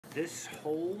This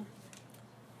whole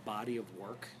body of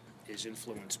work is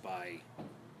influenced by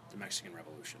the Mexican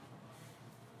Revolution,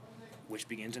 which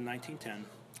begins in 1910,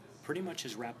 pretty much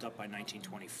is wrapped up by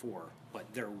 1924,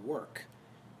 but their work,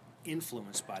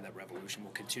 influenced by that revolution,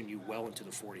 will continue well into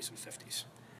the 40s and 50s.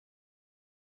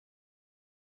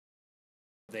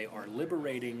 They are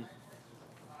liberating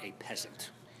a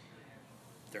peasant.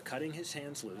 They're cutting his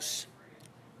hands loose,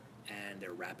 and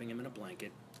they're wrapping him in a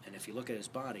blanket, and if you look at his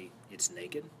body, it's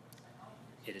naked.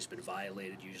 It has been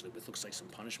violated, usually with looks like some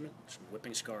punishment, some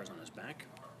whipping scars on his back.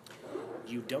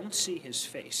 You don't see his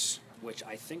face, which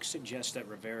I think suggests that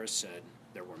Rivera said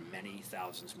there were many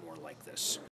thousands more like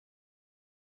this.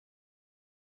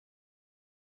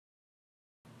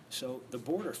 So the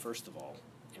border, first of all,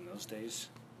 in those days,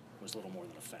 was little more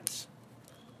than a fence.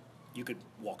 You could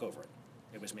walk over it.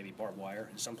 It was maybe barbed wire.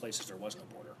 In some places there wasn't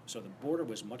a border. So the border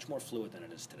was much more fluid than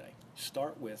it is today.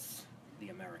 Start with the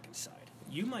American side.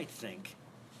 You might think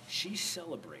she's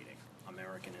celebrating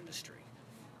American industry.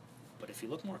 But if you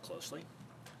look more closely,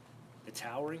 the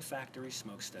towering factory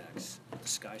smokestacks, the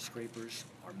skyscrapers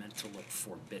are meant to look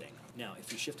forbidding. Now,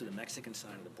 if you shift to the Mexican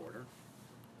side of the border,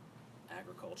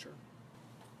 agriculture,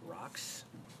 rocks,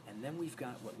 and then we've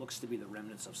got what looks to be the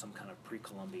remnants of some kind of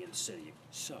pre-Columbian city.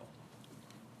 So,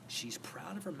 she's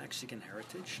proud of her Mexican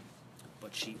heritage,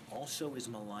 but she also is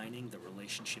maligning the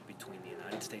relationship between the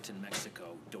United States and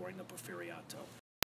Mexico during the Porfiriato.